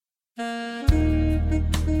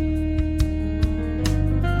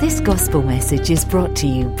This gospel message is brought to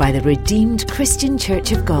you by the Redeemed Christian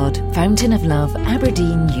Church of God, Fountain of Love,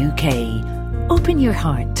 Aberdeen, UK. Open your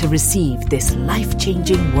heart to receive this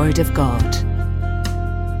life-changing Word of God.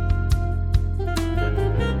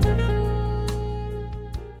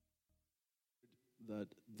 That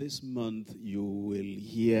this month you will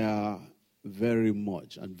hear very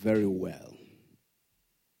much and very well.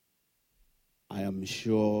 I am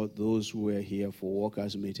sure those who were here for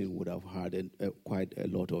workers' meeting would have heard quite a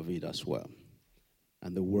lot of it as well.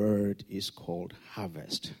 And the word is called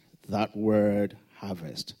harvest. That word,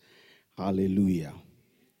 harvest. Hallelujah.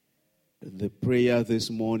 The prayer this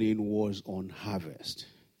morning was on harvest.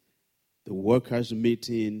 The workers'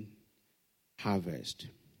 meeting, harvest.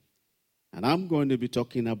 And I'm going to be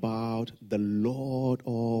talking about the Lord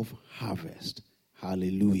of harvest.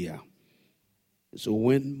 Hallelujah. So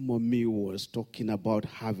when Mommy was talking about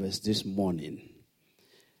harvest this morning,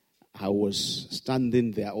 I was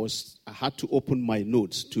standing there. I had to open my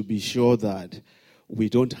notes to be sure that we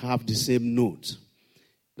don't have the same notes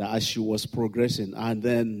that as she was progressing. And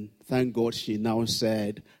then, thank God, she now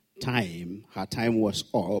said her time was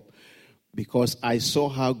up, because I saw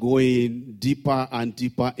her going deeper and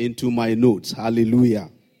deeper into my notes. Hallelujah.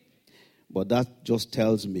 But that just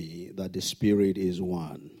tells me that the Spirit is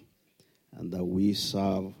one, and that we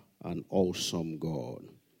serve an awesome God.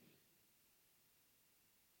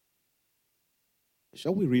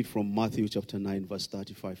 Shall we read from Matthew chapter 9, verse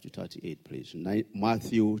 35 to 38, please?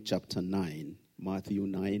 Matthew chapter 9. Matthew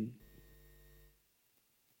 9.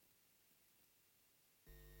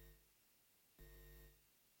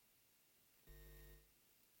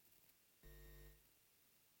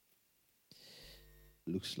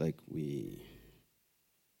 Looks like we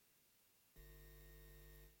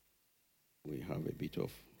have a bit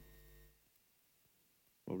of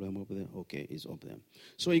problem up there. Okay, it's up there.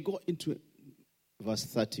 So he got into verse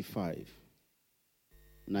 35.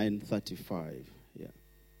 9:35. Yeah.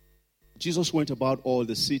 Jesus went about all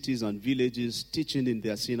the cities and villages, teaching in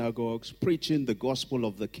their synagogues, preaching the gospel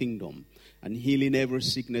of the kingdom, and healing every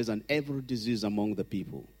sickness and every disease among the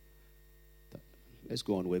people. Let's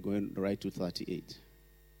go on. We're going right to 38.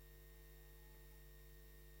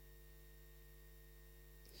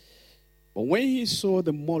 But when he saw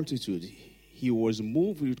the multitude, he was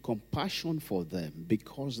moved with compassion for them,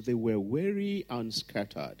 because they were weary and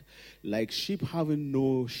scattered, like sheep having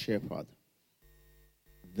no shepherd.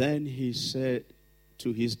 Then he said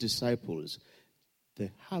to his disciples,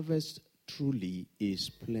 "The harvest truly is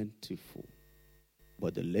plentiful,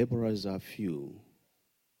 but the laborers are few.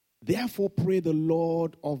 Therefore pray the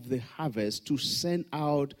Lord of the harvest to send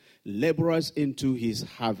out laborers into his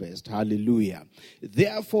harvest." Hallelujah.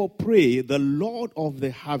 Therefore pray the Lord of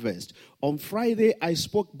the harvest. On Friday, I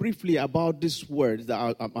spoke briefly about this word,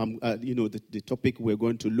 the topic we're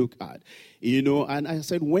going to look at. And I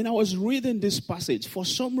said, when I was reading this passage, for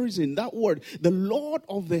some reason, that word, the Lord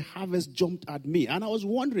of the harvest, jumped at me. And I was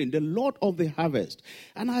wondering, the Lord of the harvest.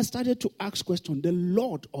 And I started to ask questions, the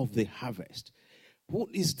Lord of the harvest. What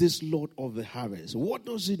is this Lord of the harvest? What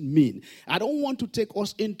does it mean? I don't want to take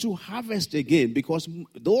us into harvest again, because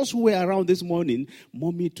those who were around this morning,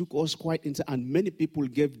 Mommy took us quite into, and many people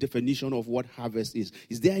gave definition of what harvest is.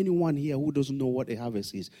 Is there anyone here who doesn't know what a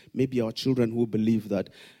harvest is? Maybe our children who believe that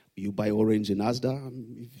you buy orange in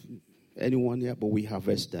Asda. Anyone here? But we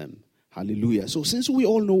harvest them. Hallelujah. So since we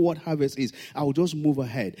all know what harvest is, I'll just move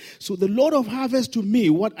ahead. So the Lord of harvest, to me,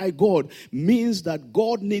 what I got means that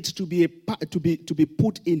God needs to be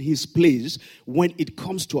put in his place when it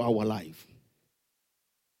comes to our life.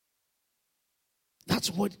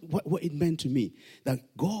 That's what it meant to me. That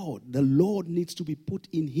God, the Lord, needs to be put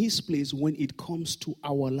in his place when it comes to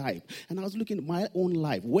our life. And I was looking at my own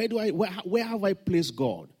life. Where have I placed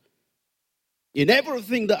God? In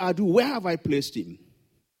everything that I do, where have I placed him?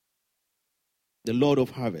 The Lord of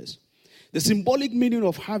harvest. The symbolic meaning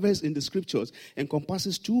of harvest in the scriptures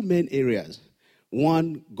encompasses two main areas.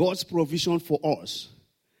 One, God's provision for us,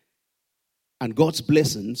 and God's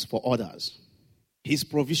blessings for others. His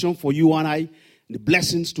provision for you and I, the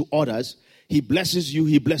blessings to others. He blesses you,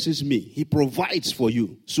 he blesses me. He provides for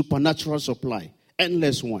you. Supernatural supply.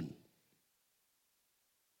 Endless one.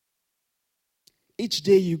 Each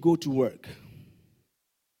day you go to work,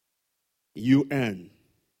 you earn.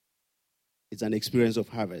 It's an experience of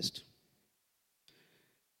harvest.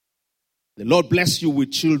 The Lord bless you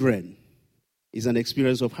with children. It's an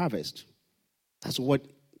experience of harvest. That's what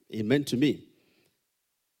it meant to me.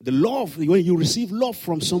 The love, when you receive love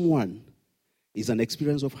from someone, is an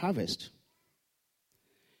experience of harvest.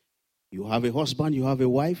 You have a husband, you have a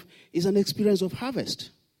wife, it's an experience of harvest.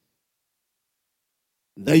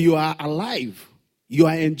 That you are alive, you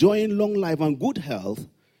are enjoying long life and good health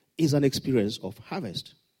is an experience of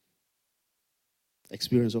harvest.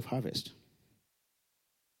 Experience of harvest.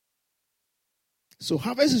 So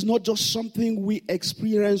harvest is not just something we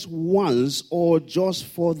experience once or just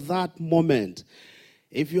for that moment.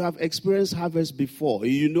 If you have experienced harvest before,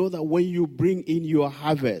 you know that when you bring in your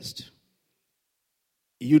harvest,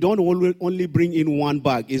 you don't only bring in one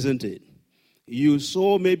bag, isn't it? You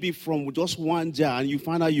sow maybe from just one jar and you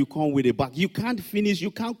find out you come with a bag. You can't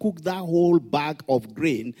cook that whole bag of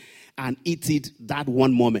grain and eat it that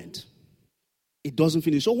one moment. It doesn't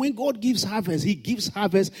finish. So when God gives harvest, He gives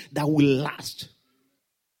harvest that will last.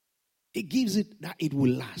 He gives it that it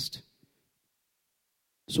will last.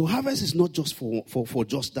 So harvest is not just for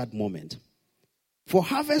just that moment. For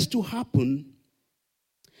harvest to happen,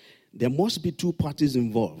 there must be two parties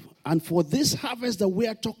involved. And for this harvest that we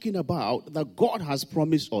are talking about, that God has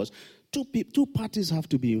promised us, two parties have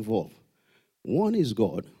to be involved. One is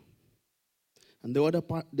God, and the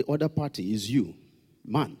other party is you,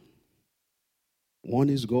 man. One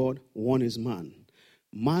is God, one is man.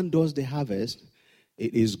 Man does the harvest.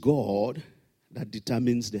 It is God that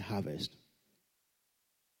determines the harvest.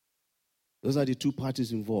 Those are the two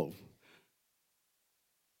parties involved.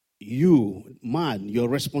 You, man, your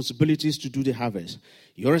responsibility is to do the harvest.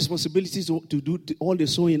 Your responsibility is to do all the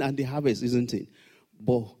sowing and the harvest, isn't it?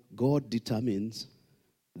 But God determines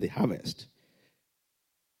the harvest.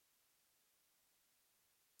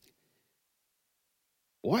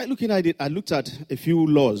 While looking at it, I looked at a few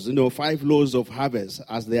laws, 5 laws of harvest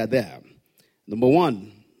as they are there. Number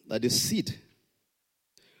 1, that the seed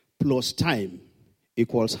plus time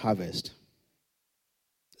equals harvest.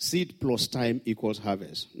 Seed plus time equals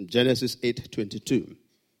harvest. Genesis 8:22.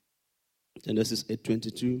 Genesis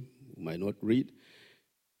 8:22, you might not read.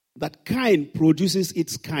 That kind produces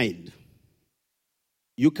its kind.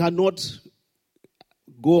 You cannot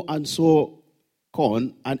go and sow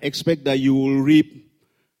corn and expect that you will reap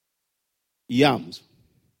yams.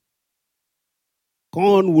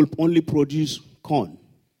 Corn will only produce corn.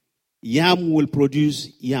 Yam will produce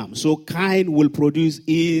yam. So kind will produce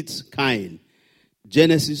its kind.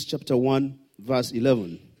 Genesis chapter 1, verse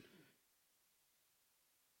 11.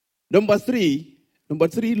 Number three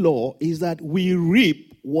law is that we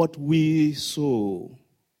reap what we sow.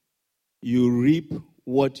 You reap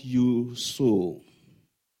what you sow.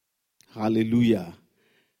 Hallelujah.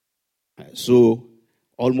 So,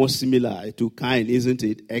 almost similar to kind, isn't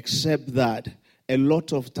it? Except that a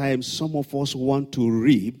lot of times some of us want to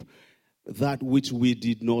reap that which we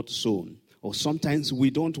did not sow. Or sometimes we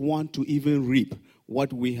don't want to even reap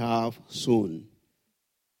what we have sown.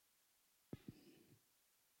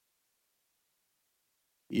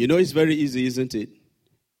 It's very easy, isn't it?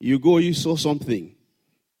 You sow something.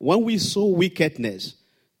 When we sow wickedness,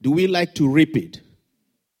 do we like to reap it?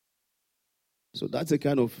 So that's a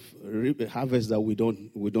kind of harvest that we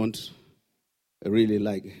don't really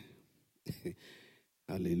like.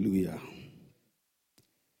 Hallelujah.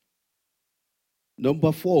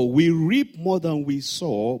 Number 4, we reap more than we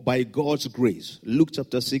sow by God's grace. Luke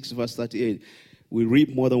chapter 6, verse 38. We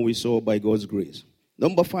reap more than we sow by God's grace.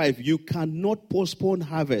 Number 5, you cannot postpone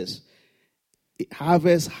harvest.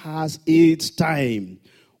 Harvest has its time.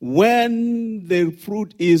 When the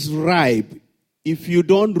fruit is ripe, if you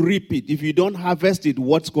don't reap it, if you don't harvest it,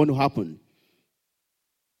 what's going to happen?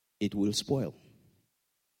 It will spoil.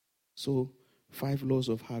 So, 5 laws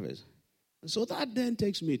of harvest. So that then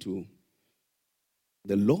takes me to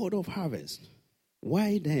the Lord of harvest.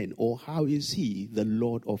 Why then, or how is He the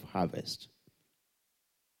Lord of harvest?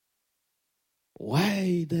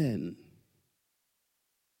 Why then?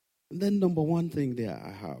 And then number 1 thing there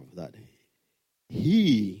I have, that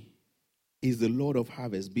He is the Lord of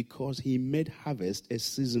harvest because He made harvest a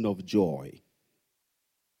season of joy.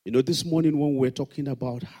 This morning when we're talking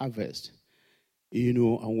about harvest,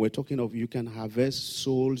 and we're talking of you can harvest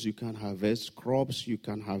souls, you can harvest crops, you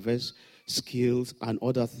can harvest skills and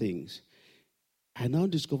other things. I now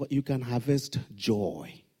discover you can harvest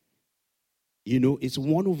joy. It's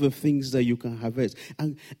one of the things that you can harvest.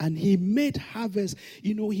 And He made harvest,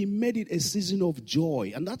 He made it a season of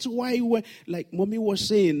joy. And that's why, like Mommy was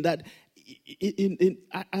saying, that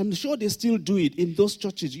I'm sure they still do it in those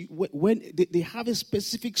churches. When they have a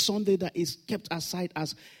specific Sunday that is kept aside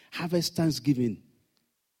as Harvest Thanksgiving.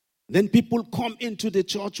 Then people come into the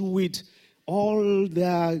church with all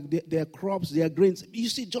their crops, their grains. You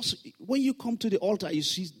see, just when you come to the altar, you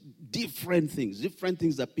see different things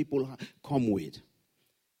that people come with.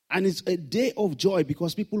 And it's a day of joy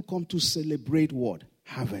because people come to celebrate what?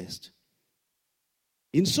 Harvest.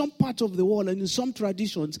 In some parts of the world and in some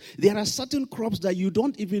traditions, there are certain crops that you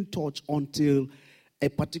don't even touch until a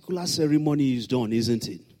particular ceremony is done, isn't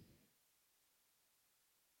it?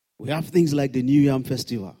 We have things like the New Yam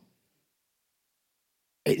Festival.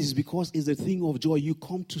 It is because it's a thing of joy. You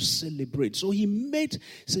come to celebrate. So he made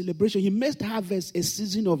celebration. He made harvest a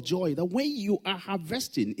season of joy. That when you are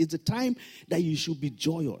harvesting, it's a time that you should be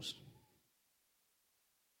joyous.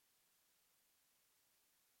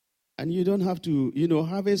 And you don't have to,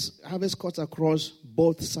 harvest cuts across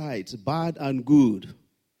both sides, bad and good.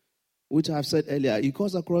 Which I've said earlier, it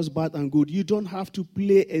cuts across bad and good. You don't have to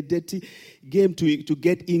play a dirty game to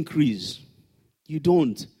get increase. You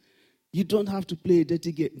don't. You don't have to play a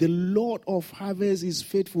dirty game. The Lord of harvest is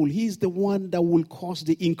faithful. He's the one that will cause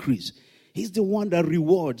the increase. He's the one that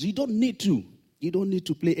rewards. You don't need to. You don't need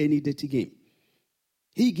to play any dirty game.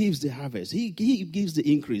 He gives the harvest. He gives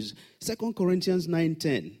the increase. 2 Corinthians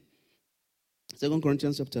 9:10. 2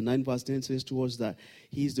 Corinthians chapter 9 verse 10 says to us that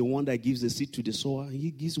he's the one that gives the seed to the sower. He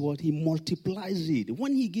gives what? He multiplies it.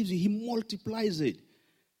 When he gives it, he multiplies it.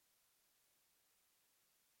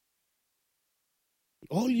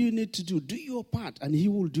 All you need to do your part, and he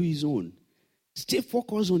will do his own. Stay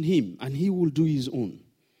focused on him, and he will do his own.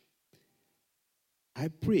 I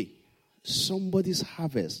pray somebody's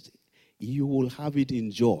harvest, you will have it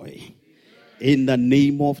in joy. In the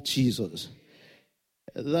name of Jesus.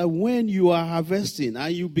 That when you are harvesting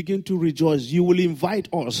and you begin to rejoice, you will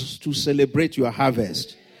invite us to celebrate your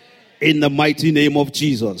harvest. In the mighty name of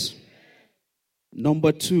Jesus.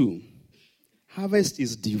 Number 2, harvest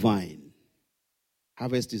is divine.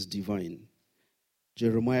 Harvest is divine.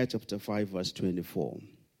 Jeremiah chapter 5 verse 24.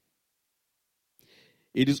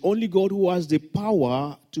 It is only God who has the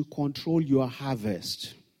power to control your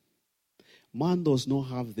harvest. Man does not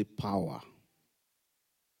have the power.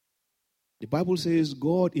 The Bible says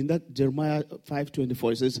God, in that Jeremiah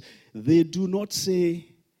 5:24, it says, they do not say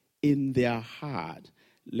in their heart,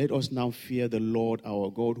 let us now fear the Lord our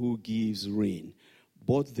God who gives rain,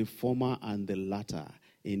 both the former and the latter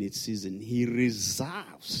in its season. He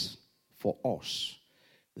reserves for us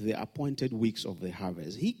the appointed weeks of the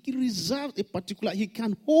harvest. He reserves a particular, he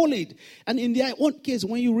can hold it. And in their own case,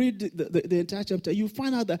 when you read the entire chapter, you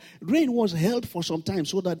find out that rain was held for some time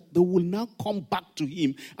so that they will now come back to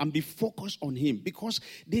him and be focused on him, because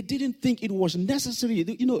they didn't think it was necessary.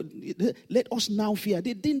 Let us now fear.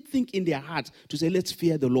 They didn't think in their hearts to say, let's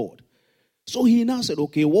fear the Lord. So he now said,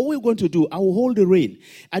 okay, what we're going to do, I will hold the rain.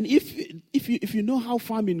 And if you know how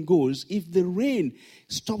farming goes, if the rain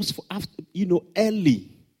stops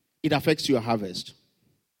early, it affects your harvest.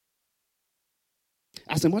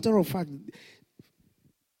 As a matter of fact,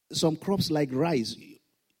 some crops like rice,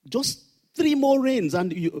 just 3 more rains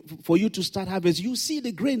and for you to start harvest, you see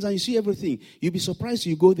the grains and you see everything. You'll be surprised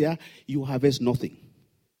you go there, you harvest nothing.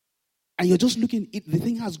 And you're just looking, the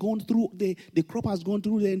thing has gone through, the crop has gone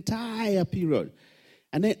through the entire period.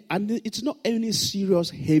 And it's not any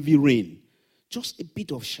serious heavy rain, just a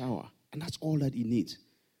bit of shower. And that's all that it needs.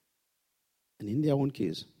 And in their own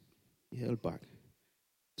case, he held back.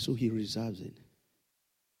 So he reserves it.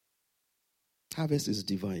 Harvest is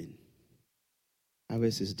divine.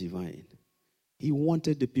 Harvest is divine. He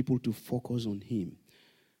wanted the people to focus on him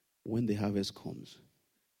when the harvest comes.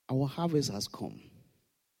 Our harvest has come.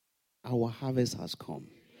 Our harvest has come.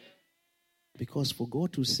 Because for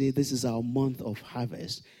God to say this is our month of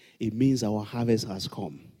harvest, it means our harvest has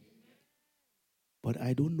come. But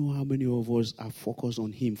I don't know how many of us are focused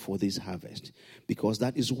on him for this harvest. Because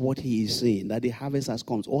that is what he is saying, that the harvest has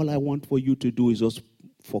come. All I want for you to do is just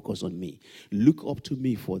focus on me. Look up to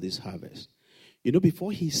me for this harvest.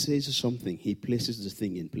 Before he says something, he places the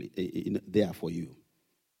thing there for you.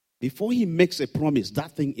 Before he makes a promise,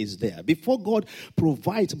 that thing is there. Before God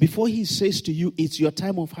provides, before he says to you, it's your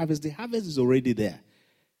time of harvest, the harvest is already there.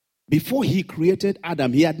 Before he created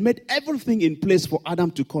Adam, he had made everything in place for Adam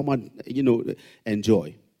to come and,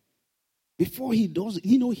 enjoy. Before he does,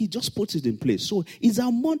 he just puts it in place. So it's a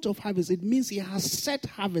month of harvest. It means he has set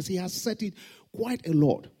harvest. He has set it quite a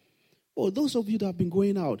lot. For those of you that have been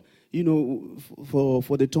going out,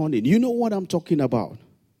 for the turning, you know what I'm talking about.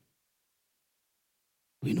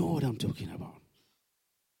 We know what I'm talking about.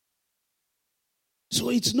 So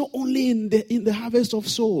it's not only in the harvest of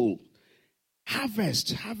soul.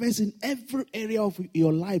 Harvest in every area of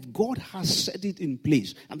your life. God has set it in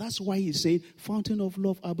place. And that's why he's saying, Fountain of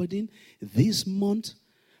Love, Aberdeen, this month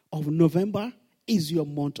of November is your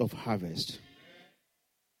month of harvest.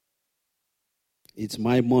 It's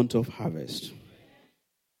my month of harvest.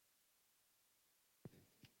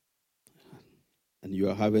 And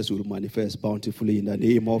your harvest will manifest bountifully in the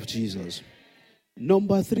name of Jesus.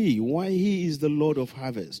 Number 3, why he is the Lord of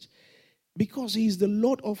harvest. Because he is the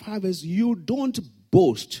Lord of harvest, you don't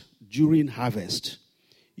boast during harvest.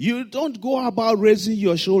 You don't go about raising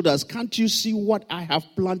your shoulders. Can't you see what I have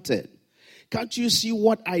planted? Can't you see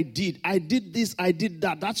what I did? I did this, I did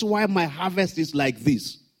that. That's why my harvest is like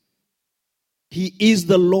this. He is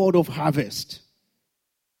the Lord of harvest.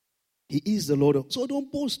 He is the Lord of... So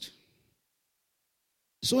don't boast.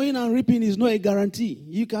 Sowing and reaping is not a guarantee.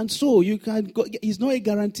 You can sow, you can go. It's not a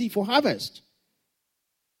guarantee for harvest.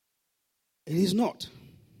 It is not.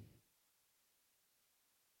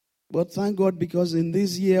 But thank God, because in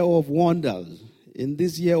this year of wonders, in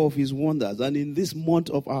this year of his wonders, and in this month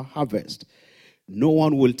of our harvest, no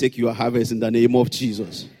one will take your harvest in the name of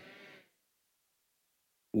Jesus.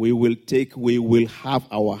 We will have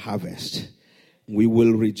our harvest. We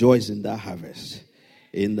will rejoice in that harvest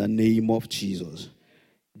in the name of Jesus.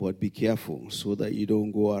 But be careful so that you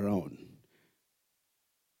don't go around.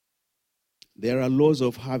 There are laws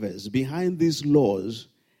of harvest. Behind these laws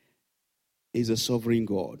is a sovereign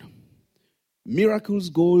God. Miracles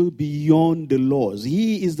go beyond the laws.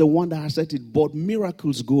 He is the one that has set it, but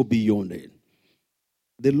miracles go beyond it.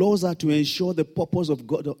 The laws are to ensure the purpose of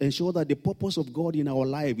God, ensure that the purpose of God in our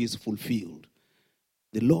life is fulfilled.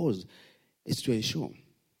 The laws is to ensure.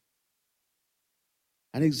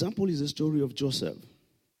 An example is the story of Joseph.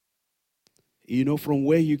 You know, from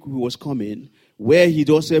where he was coming,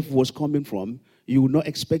 Joseph was coming from, you would not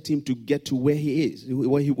expect him to get to where he is,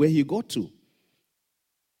 where he got to.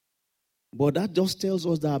 But that just tells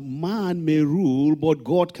us that man may rule, but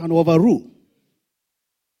God can overrule.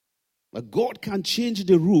 But God can change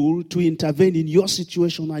the rule to intervene in your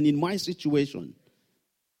situation and in my situation.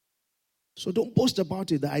 So don't boast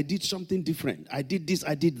about it that I did something different. I did this,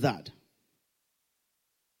 I did that.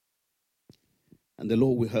 And the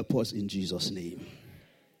Lord will help us in Jesus' name.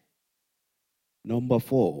 Number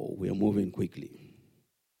 4, we are moving quickly.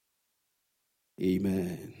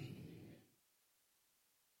 Amen.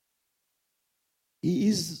 He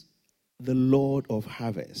is the Lord of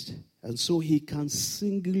harvest. And so he can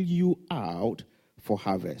single you out for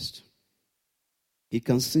harvest. He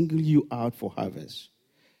can single you out for harvest.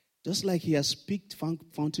 Just like he has picked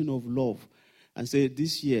Fountain of Love and said,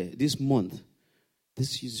 this year, this month,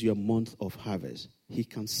 this is your month of harvest. He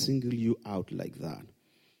can single you out like that.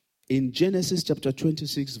 In Genesis chapter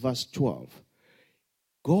 26, verse 12,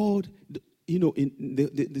 God, in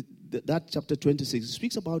that chapter 26,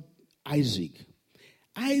 speaks about Isaac.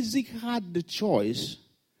 Isaac had the choice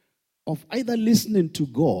of either listening to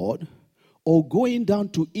God or going down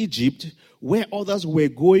to Egypt where others were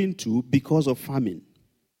going to because of famine.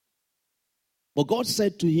 But God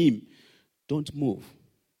said to him, don't move.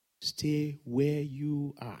 Stay where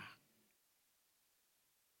you are.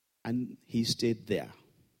 And he stayed there.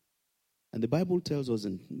 And the Bible tells us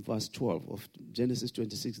in verse 12 of Genesis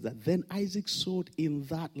 26 that then Isaac sowed in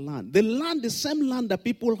that land. The same land that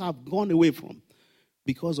people have gone away from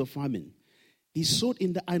because of famine. He sowed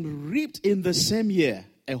in the and reaped in the same year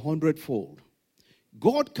 100-fold.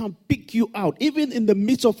 God can pick you out, even in the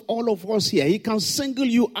midst of all of us here. He can single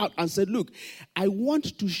you out and say, look, I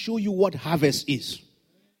want to show you what harvest is.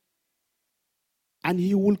 And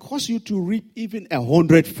he will cause you to reap even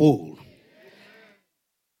 100-fold.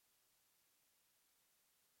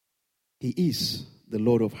 He is the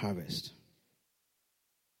Lord of harvest.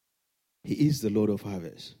 He is the Lord of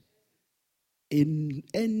harvest. In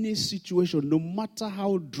any situation, no matter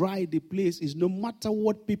how dry the place is, no matter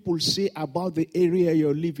what people say about the area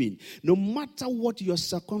you're living, no matter what your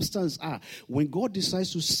circumstances are, when God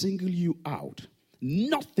decides to single you out,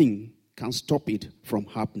 nothing can stop it from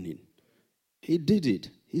happening. He did it.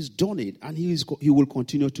 He's done it. And he will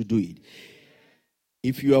continue to do it.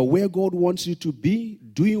 If you are where God wants you to be,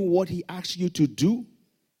 doing what he asks you to do,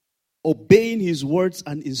 obeying his words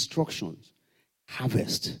and instructions,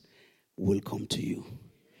 harvest will come to you.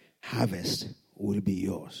 Harvest will be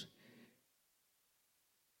yours.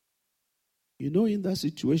 You know, in that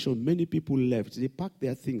situation, many people left. They packed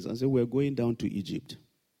their things and said, we're going down to Egypt.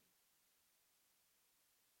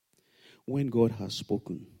 When God has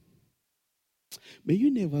spoken, may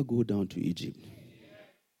you never go down to Egypt.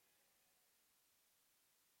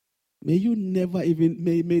 May you never even,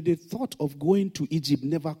 may the thought of going to Egypt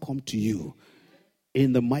never come to you.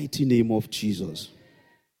 In the mighty name of Jesus.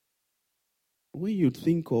 When you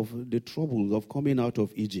think of the troubles of coming out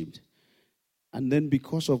of Egypt, and then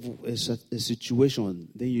because of a situation,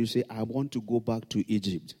 then you say, I want to go back to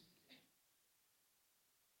Egypt.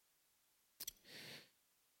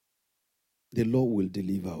 The Lord will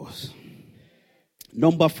deliver us.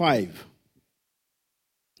 Number 5.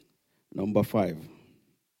 Number 5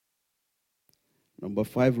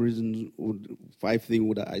 reasons, 5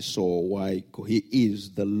 things that I saw why he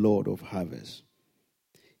is the Lord of harvest.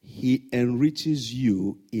 He enriches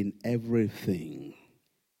you in everything.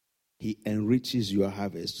 He enriches your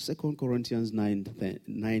harvest. 2 Corinthians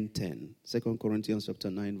 9:10. 2 Corinthians chapter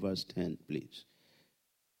 9, verse 10, please.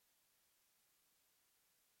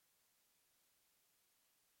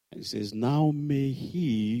 And it says, now may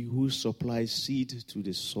he who supplies seed to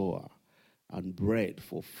the sower and bread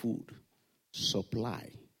for food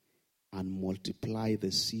supply and multiply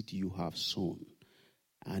the seed you have sown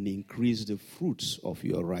and increase the fruits of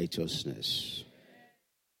your righteousness.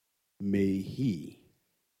 May he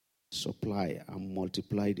supply and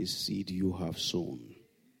multiply the seed you have sown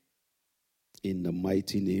in the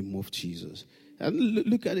mighty name of Jesus. And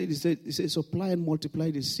look at it. It says supply and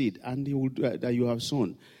multiply the seed and he will that you have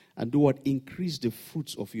sown. And do what? Increase the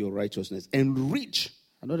fruits of your righteousness. Enrich.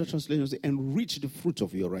 Another translation says, enrich the fruits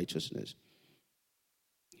of your righteousness.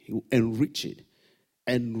 He will enrich it.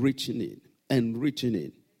 Enriching it. Enriching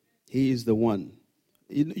it. He is the one.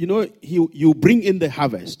 You know, you bring in the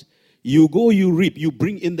harvest. You go, you reap. You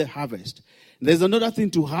bring in the harvest. There's another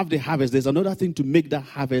thing to have the harvest. There's another thing to make that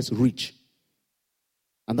harvest rich.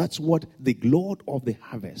 And that's what the Lord of the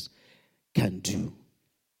harvest can do.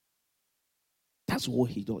 That's what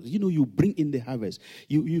he does. You know, you bring in the harvest.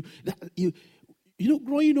 You know,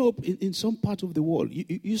 growing up in some part of the world,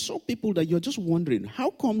 you saw people that you're just wondering, how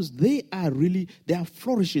comes they are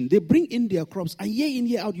flourishing? They bring in their crops, and year in,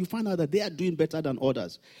 year out, you find out that they are doing better than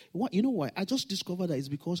others. You know why? I just discovered that it's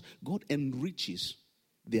because God enriches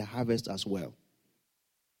their harvest as well.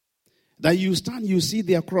 That you stand, you see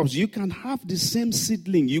their crops. You can have the same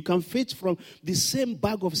seedling. You can fetch from the same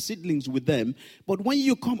bag of seedlings with them. But when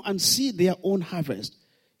you come and see their own harvest,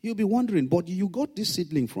 you'll be wondering, but you got this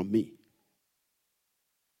seedling from me.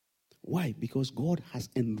 Why? Because God has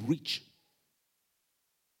enriched.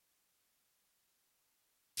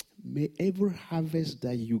 May every harvest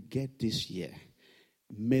that you get this year,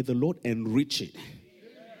 may the Lord enrich it.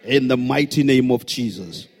 In the mighty name of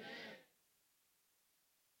Jesus.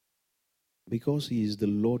 Because he is the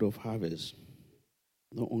Lord of harvest,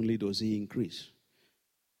 not only does he increase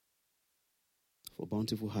for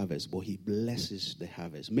bountiful harvest, but he blesses the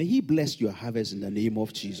harvest. May he bless your harvest in the name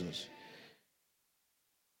of Jesus.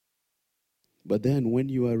 But then when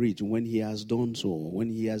you are rich, when he has done so, when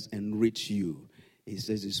he has enriched you, he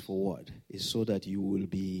says it's for what? It's so that you will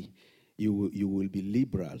be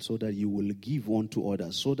liberal, so that you will give unto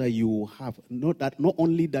others, so that you will have not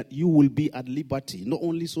only that you will be at liberty, not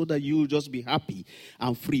only so that you will just be happy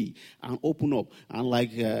and free and open up and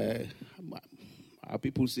like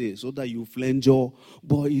people say, so that you flenjo,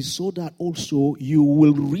 but it's so that also you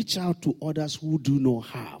will reach out to others who do not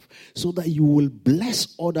have, so that you will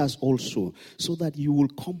bless others also, so that you will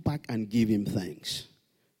come back and give him thanks.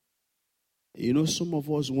 You know, some of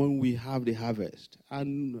us, when we have the harvest,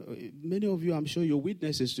 and many of you, I'm sure you're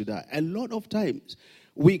witnesses to that, a lot of times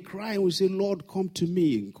we cry and we say, Lord, come to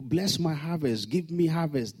me, bless my harvest, give me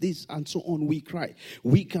harvest, this and so on. We cry.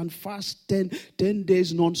 We can fast 10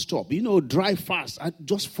 days non-stop, you know, dry fast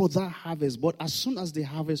just for that harvest. But as soon as the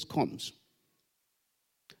harvest comes,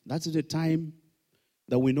 that's the time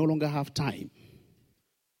that we no longer have time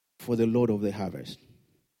for the Lord of the harvest.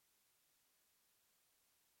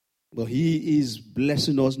 But he is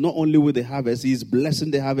blessing us not only with the harvest, he is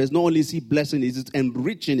blessing the harvest. Not only is he blessing it, he's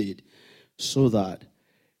enriching it so that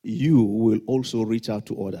you will also reach out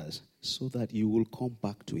to others, so that you will come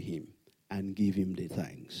back to him and give him the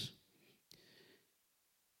thanks.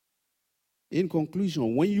 In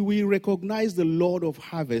conclusion, when we recognize the Lord of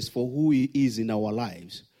harvest for who he is in our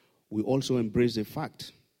lives, we also embrace the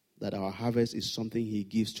fact that our harvest is something he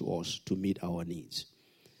gives to us to meet our needs.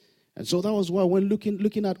 And so that was why when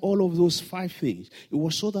looking at all of those 5 things, it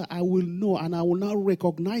was so that I will know and I will now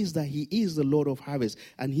recognize that he is the Lord of harvest.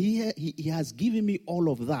 And he has given me all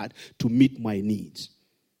of that to meet my needs.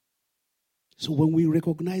 So when we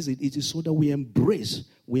recognize it, it is so that we embrace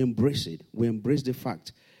it. We embrace the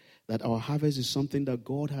fact that our harvest is something that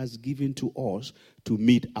God has given to us to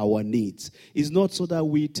meet our needs. It's not so that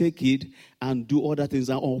we take it and do other things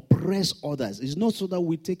and oppress others. It's not so that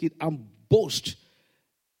we take it and boast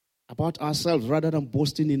about ourselves rather than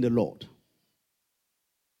boasting in the Lord.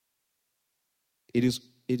 It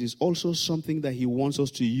is also something that he wants us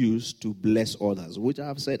to use to bless others, which I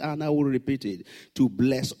have said, and I will repeat it, to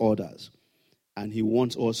bless others. And he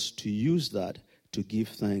wants us to use that to give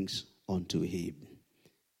thanks unto him.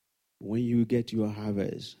 When you get your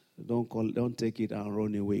harvest, don't take it and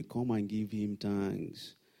run away. Come and give him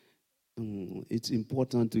thanks. It's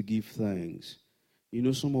important to give thanks. You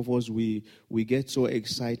know, some of us, we get so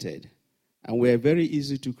excited. And we're very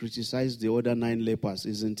easy to criticize the other 9 lepers,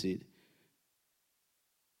 isn't it?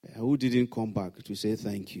 who didn't come back to say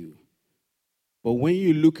thank you. But when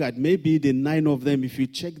you look at maybe the 9 of them, if you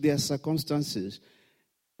check their circumstances,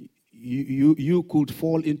 you could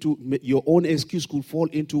fall into, your own excuse could fall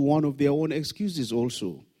into one of their own excuses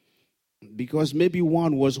also. Because maybe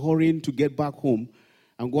one was hurrying to get back home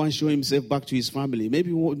and go and show himself back to his family.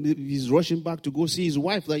 Maybe he's rushing back to go see his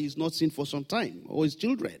wife that he's not seen for some time, or his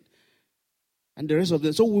children. And the rest of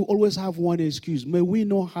them. So we always have one excuse. May we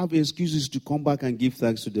not have excuses to come back and give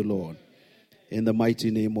thanks to the Lord. In the mighty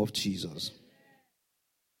name of Jesus.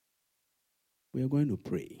 We are going to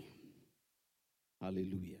pray.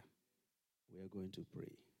 Hallelujah. We are going to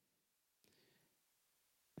pray.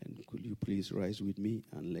 And could you please rise with me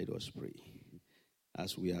and let us pray.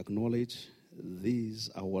 As we acknowledge this,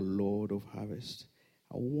 our Lord of harvest,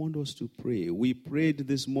 I want us to pray. We prayed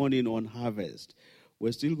this morning on harvest.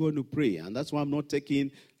 We're still going to pray. And that's why I'm not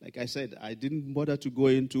taking, like I said, I didn't bother to go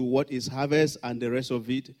into what is harvest and the rest of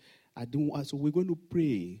it. So we're going to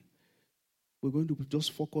pray. We're going to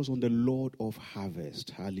just focus on the Lord of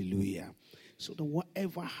harvest. Hallelujah. So that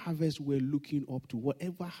whatever harvest we're looking up to,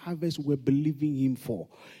 whatever harvest we're believing Him for,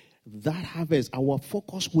 that harvest, our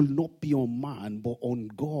focus will not be on man, but on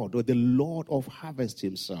God or the Lord of harvest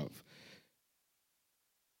Himself.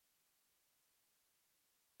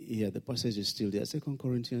 Yeah, the passage is still there. 2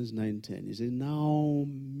 Corinthians 9:10. It says, now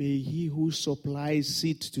may He who supplies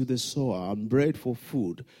seed to the sower and bread for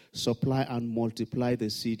food supply and multiply the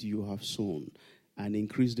seed you have sown and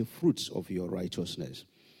increase the fruits of your righteousness.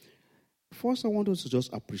 First, I want us to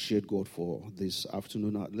just appreciate God for this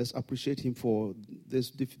afternoon. Let's appreciate Him for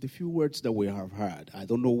the few words that we have heard. I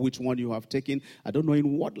don't know which one you have taken. I don't know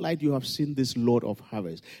in what light you have seen this Lord of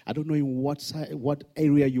harvest. I don't know in what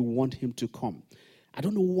area you want Him to come. I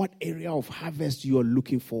don't know what area of harvest you are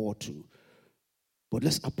looking forward to. But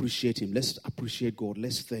let's appreciate Him. Let's appreciate God.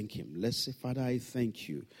 Let's thank Him. Let's say, Father, I thank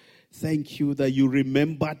you. Thank you that you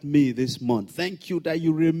remembered me this month. Thank you that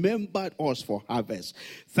you remembered us for harvest.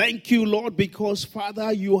 Thank you, Lord, because,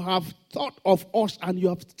 Father, you have thought of us and you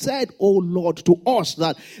have said, oh Lord, to us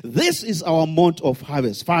that this is our month of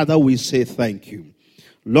harvest. Father, we say thank you.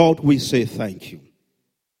 Lord, we say thank you.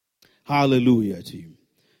 Hallelujah to you.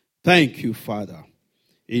 Thank you, Father.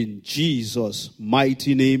 In Jesus'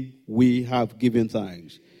 mighty name, we have given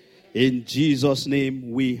thanks. In Jesus'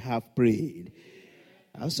 name, we have prayed.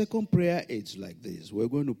 Our second prayer is like this. We're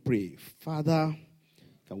going to pray. Father,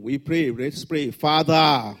 can we pray? Let's pray.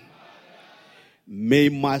 Father, may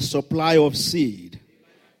my supply of seed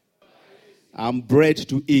and bread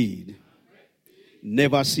to eat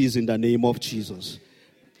never cease in the name of Jesus.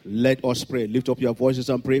 Let us pray. Lift up your voices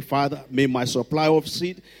and pray. Father, may my supply of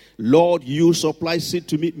seed, Lord, you supply seed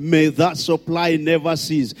to me. May that supply never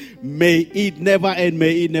cease. May it never end.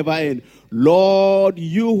 May it never end. Lord,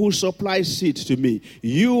 you who supply seed to me,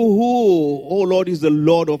 you who, oh Lord, is the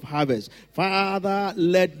Lord of harvest. Father,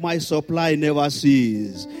 let my supply never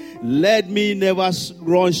cease. Let me never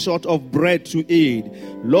run short of bread to eat.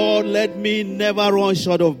 Lord, let me never run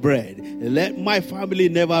short of bread. Let my family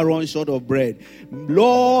never run short of bread.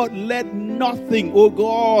 Lord, let nothing, oh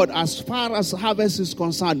God, as far as harvest is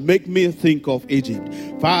concerned, make me think of Egypt.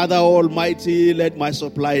 Father Almighty, let my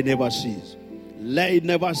supply never cease. Let it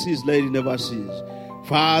never cease. Let it never cease.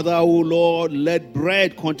 Father, oh Lord, let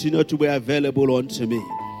bread continue to be available unto me.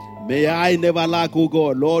 May I never lack, oh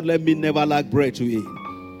God. Lord, let me never lack bread to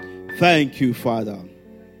eat. Thank you, Father.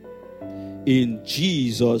 In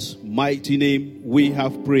Jesus' mighty name, we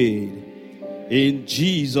have prayed. In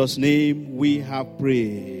Jesus' name, we have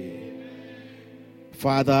prayed.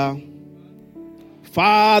 Father,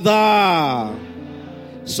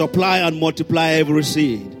 supply and multiply every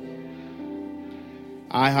seed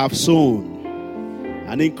I have sown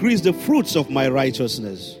and increase the fruits of my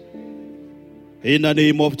righteousness. In the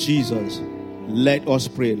name of Jesus, let us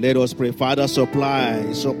pray. Let us pray. Father, supply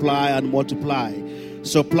and multiply.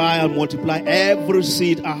 Supply and multiply every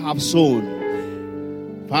seed I have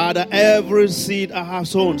sown. Father, every seed I have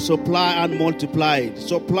sown, supply and multiply it.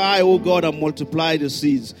 Supply, oh God, and multiply the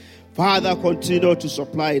seeds. Father, continue to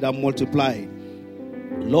supply it and multiply it.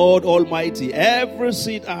 Lord Almighty, every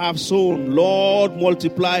seed I have sown, Lord,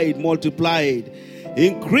 multiply it, multiply it.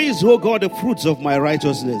 Increase, oh God, the fruits of my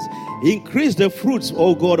righteousness. Increase the fruits,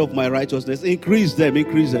 oh God, of my righteousness. Increase them,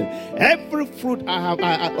 increase them. Every fruit I have,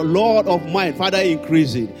 Lord of mine, Father,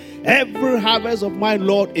 increase it. Every harvest of mine,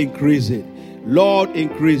 Lord, increase it. Lord,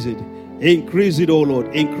 increase it. Increase it, oh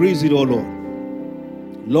Lord. Increase it, oh Lord.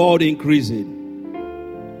 Lord, increase it.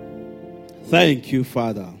 Thank you,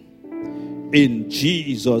 Father. In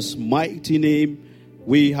Jesus' mighty name,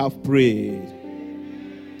 we have prayed.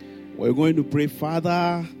 We're going to pray,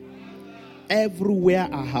 Father, everywhere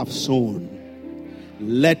I have sown,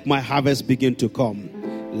 let my harvest begin to come.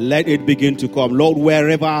 Let it begin to come. Lord,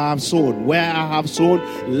 wherever I have sown,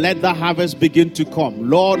 let the harvest begin to come.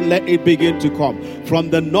 Lord, let it begin to come.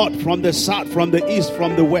 From the north, from the south, from the east,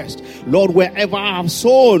 from the west. Lord, wherever I have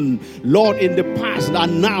sown, Lord, in the past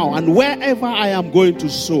and now, and wherever I am going to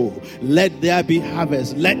sow, let there be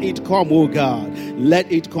harvest. Let it come, oh God. Let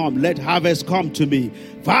it come. Let harvest come to me.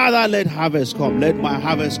 Father, let harvest come. Let my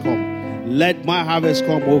harvest come. Let my harvest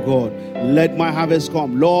come, oh God. Let my harvest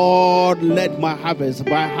come. Lord, let my harvest.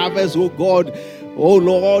 My harvest, oh God, oh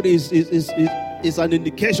Lord, is an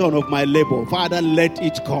indication of my labor. Father, let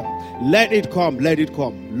it come. Let it come. Let it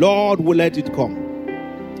come. Lord, will let it come.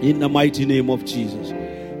 In the mighty name of Jesus.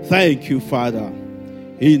 Thank you, Father.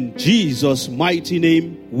 In Jesus' mighty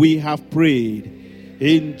name, we have prayed.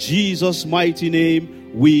 In Jesus' mighty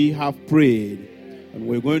name, we have prayed. And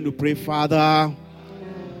we're going to pray, Father,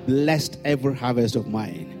 bless every harvest of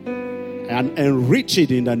mine and enrich it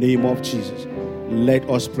in the name of Jesus. Let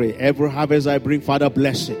us pray. Every harvest I bring, Father,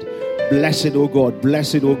 bless it. Bless it, oh God.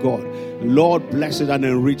 Bless it, oh God. Lord, bless it and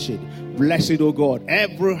enrich it. Bless it, oh God.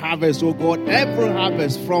 Every harvest, oh God. Every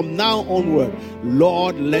harvest from now onward,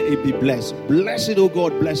 Lord, let it be blessed. Bless it, oh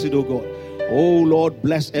God. Bless it, oh God. Oh Lord,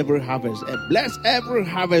 bless every harvest. Bless every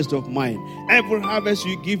harvest of mine. Every harvest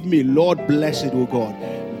you give me, Lord, bless it, oh God.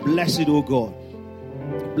 Bless it, oh God.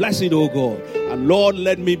 Bless it, oh God. And Lord,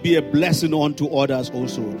 let me be a blessing unto others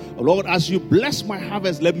also. Lord, as you bless my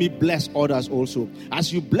harvest, let me bless others also.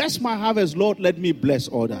 As you bless my harvest, Lord, let me bless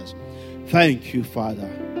others. Thank you, Father.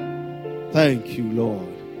 Thank you, Lord.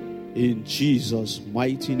 In Jesus'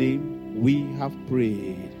 mighty name, we have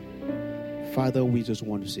prayed. Father, we just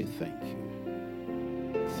want to say thank you.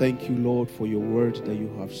 Thank you, Lord, for your word that you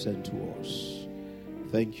have sent to us.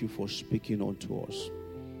 Thank you for speaking unto us.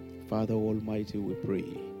 Father Almighty, we pray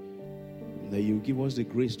that you give us the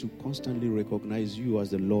grace to constantly recognize you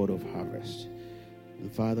as the Lord of harvest. And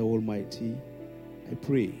Father Almighty, I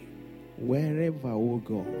pray, wherever, oh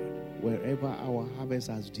God, wherever our harvest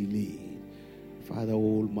has delayed, Father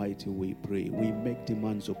Almighty, we pray, we make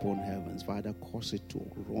demands upon heavens. Father, cause it to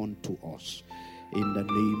run to us in the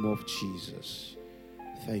name of Jesus.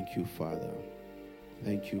 Thank you, Father.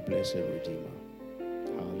 Thank you, blessed Redeemer.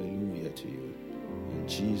 Hallelujah to you. In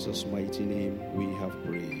Jesus' mighty name, we have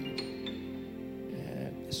prayed.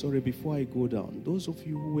 Sorry, before I go down, those of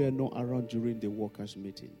you who were not around during the workers'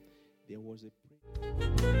 meeting, there was a...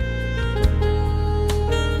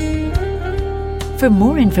 For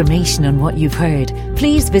more information on what you've heard,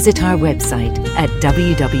 please visit our website at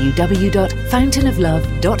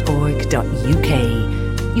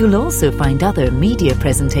www.fountainoflove.org.uk. You'll also find other media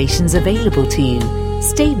presentations available to you.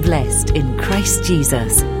 Stay blessed in Christ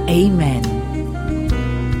Jesus. Amen.